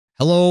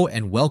Hello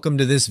and welcome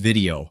to this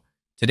video.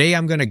 Today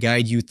I'm going to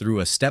guide you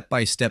through a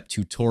step-by-step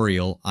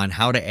tutorial on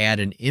how to add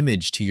an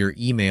image to your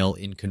email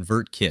in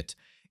ConvertKit.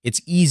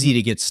 It's easy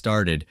to get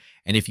started,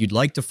 and if you'd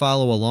like to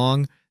follow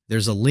along,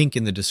 there's a link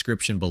in the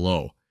description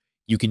below.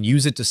 You can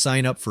use it to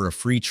sign up for a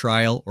free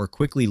trial or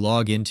quickly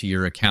log into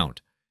your account.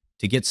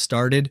 To get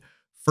started,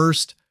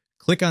 first,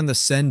 click on the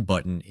Send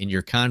button in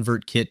your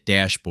ConvertKit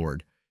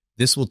dashboard.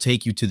 This will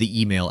take you to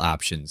the email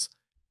options.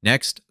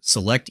 Next,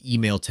 select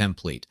Email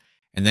Template,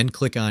 and then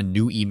click on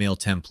New Email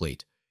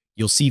Template.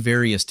 You'll see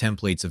various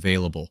templates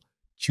available.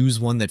 Choose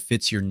one that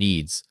fits your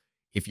needs.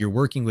 If you're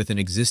working with an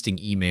existing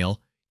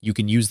email, you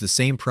can use the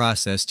same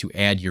process to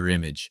add your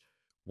image.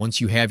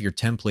 Once you have your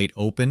template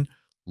open,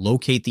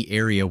 locate the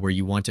area where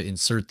you want to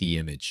insert the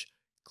image.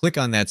 Click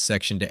on that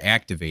section to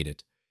activate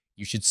it.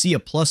 You should see a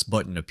plus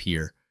button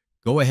appear.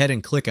 Go ahead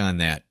and click on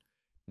that.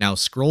 Now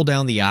scroll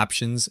down the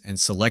options and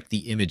select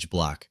the image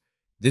block.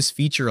 This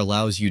feature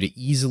allows you to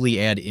easily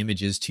add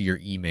images to your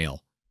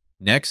email.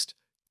 Next,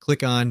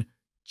 click on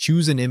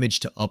Choose an image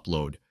to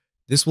upload.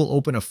 This will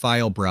open a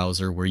file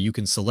browser where you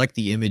can select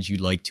the image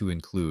you'd like to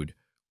include.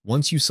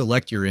 Once you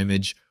select your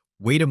image,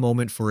 wait a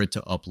moment for it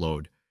to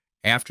upload.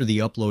 After the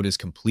upload is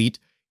complete,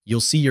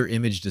 you'll see your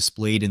image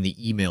displayed in the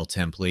email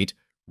template,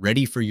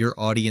 ready for your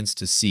audience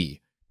to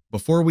see.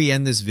 Before we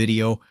end this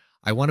video,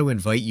 I want to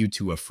invite you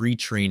to a free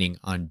training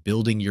on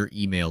building your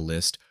email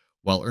list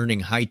while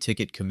earning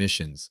high-ticket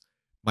commissions.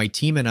 My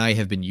team and I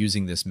have been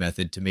using this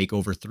method to make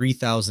over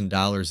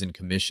 $3,000 in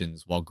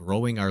commissions while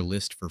growing our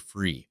list for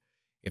free.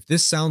 If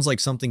this sounds like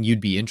something you'd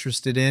be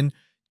interested in,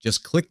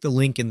 just click the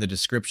link in the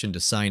description to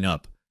sign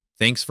up.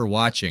 Thanks for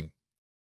watching.